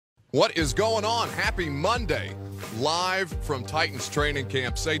What is going on? Happy Monday. Live from Titans training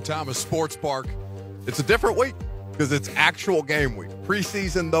camp, St. Thomas Sports Park. It's a different week because it's actual game week.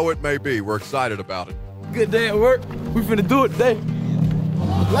 Preseason though it may be, we're excited about it. Good day at work. We finna do it today.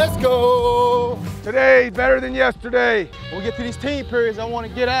 Let's go. Today's better than yesterday. When we get to these team periods, I want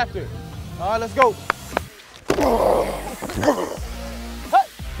to get after it. All right, let's go. Hey,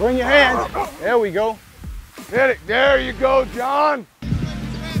 bring your hands. There we go. Hit it. There you go, John.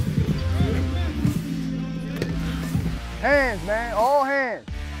 Hands, man, all hands.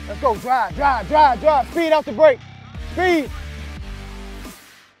 Let's go, drive, drive, drive, drive. Speed out the break, speed.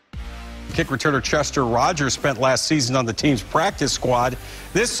 Kick returner Chester Rogers spent last season on the team's practice squad.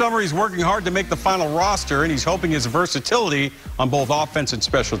 This summer, he's working hard to make the final roster, and he's hoping his versatility on both offense and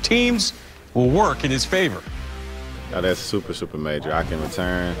special teams will work in his favor. Now that's super major. I can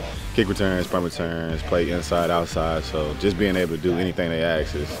return, kick returns, punt returns, play inside, outside. So just being able to do anything they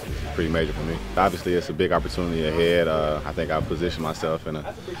ask is pretty major for me. Obviously, it's a big opportunity ahead. I think I've positioned myself in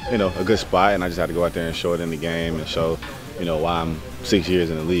a good spot, and I just have to go out there and show it in the game and show, why I'm 6 years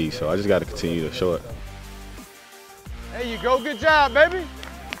in the league. So I just got to continue to show it. There you go. Good job, baby.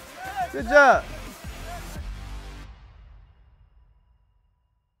 Good job.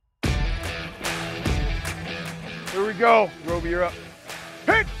 Here we go. Roby, you're up.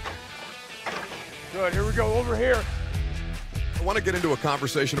 Hit! Good, here we go, over here. I want to get into a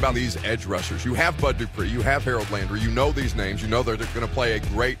conversation about these edge rushers. You have Bud Dupree, you have Harold Landry, you know these names, you know they're going to play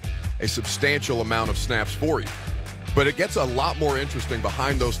a substantial amount of snaps for you. But it gets a lot more interesting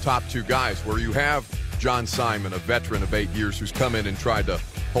behind those top two guys where you have John Simon, a veteran of 8 years who's come in and tried to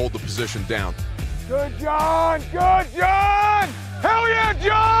hold the position down. Good, John! Good, John! Hell yeah,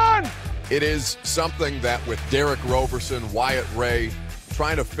 John! It is something that with Derek Roberson, Wyatt Ray,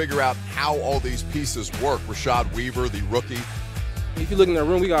 trying to figure out how all these pieces work. Rashad Weaver, the rookie. If you look in the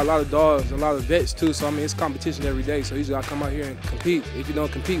room, we got a lot of dogs, a lot of vets too. So I mean, it's competition every day. So you just gotta come out here and compete. If you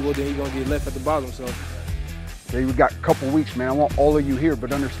don't compete, well then you're gonna get left at the bottom. So. Okay, we got a couple weeks, man. I want all of you here,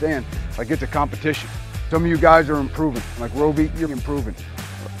 but understand, it's a competition. Some of you guys are improving. Like Roby, you're improving.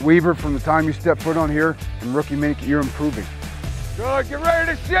 Weaver, from the time you step foot on here, and rookie Minkey, you're improving. Good, get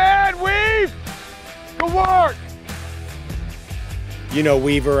ready to shed, Weave! Good work!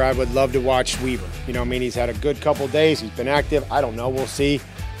 Weaver, I would love to watch Weaver. He's had a good couple days. He's been active. I don't know, we'll see.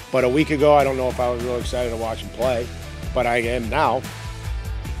 But a week ago, I don't know if I was really excited to watch him play, but I am now.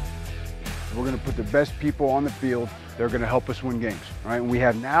 We're gonna put the best people on the field. They're gonna help us win games, right? And we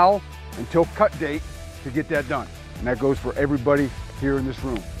have now until cut date to get that done. And that goes for everybody here in this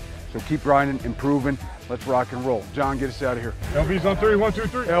room. So keep riding, improving. Let's rock and roll. John, get us out of here. LB's on 3, 1, 2,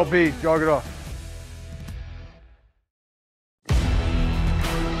 3. LB, jog it off.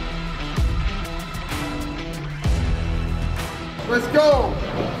 Let's go.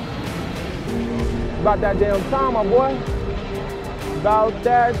 About that damn time, my boy. About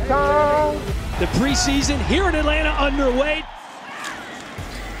that time. The preseason here in Atlanta underway.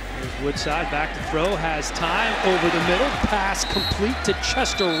 There's Woodside back to throw, has time over the middle. Pass complete to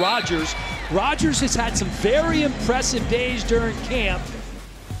Chester Rogers. Rogers has had some very impressive days during camp.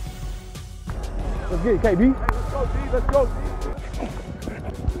 Let's get it, KB. Let's go, D. Let's go.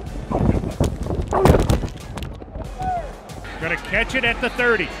 Gonna catch it at the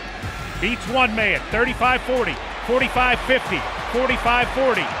 30. Beats one man, 35-40, 45-50,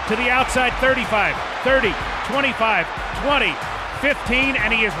 45-40, to the outside 35, 30, 25, 20, 15,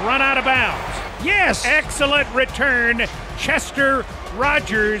 and he is run out of bounds. Yes! Excellent return, Chester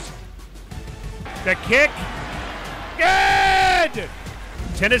Rogers. The kick, good!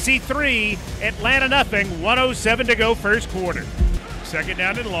 Tennessee 3, Atlanta nothing, 1:07 to go first quarter. Second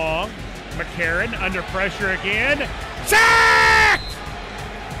down and long. McCarron under pressure again. Sacked!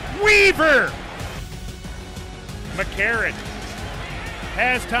 Weaver! McCarron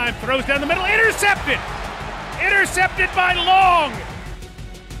has time, throws down the middle, intercepted! Intercepted by Long!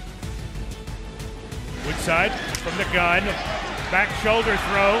 Woodside from the gun, back shoulder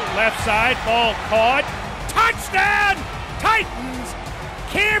throw, left side, ball caught. Touchdown! Titans!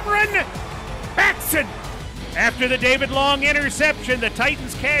 Cameron Batson! After the David Long interception, the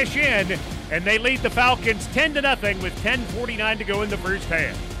Titans cash in, and they lead the Falcons 10-0 with 10:49 to go in the first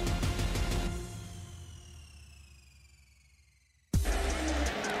half.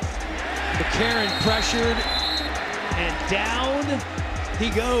 McCarron pressured and down he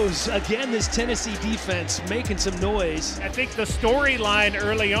goes. Again, this Tennessee defense making some noise. I think the storyline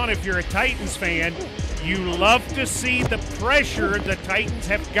early on, if you're a Titans fan, you love to see the pressure the Titans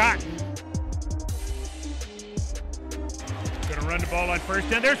have gotten. Gonna run the ball on first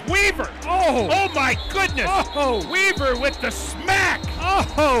down. There's Weaver. Oh my goodness. Oh, Weaver with the smack.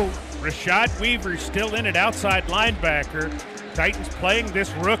 Oh! Rashad Weaver still in at outside linebacker. Titans playing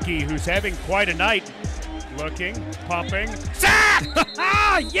this rookie who's having quite a night. Looking, pumping. Sack!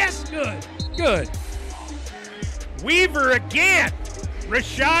 Yes, good. Weaver again.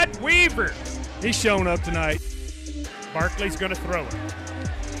 Rashad Weaver. He's showing up tonight. Barkley's going to throw it.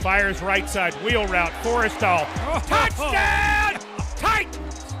 Fires right side, wheel route, Forrestal. Touchdown!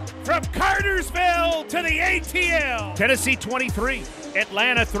 Titans from Cartersville to the ATL. Tennessee 23,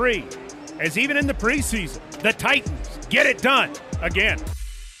 Atlanta 3. As even in the preseason, the Titans get it done again.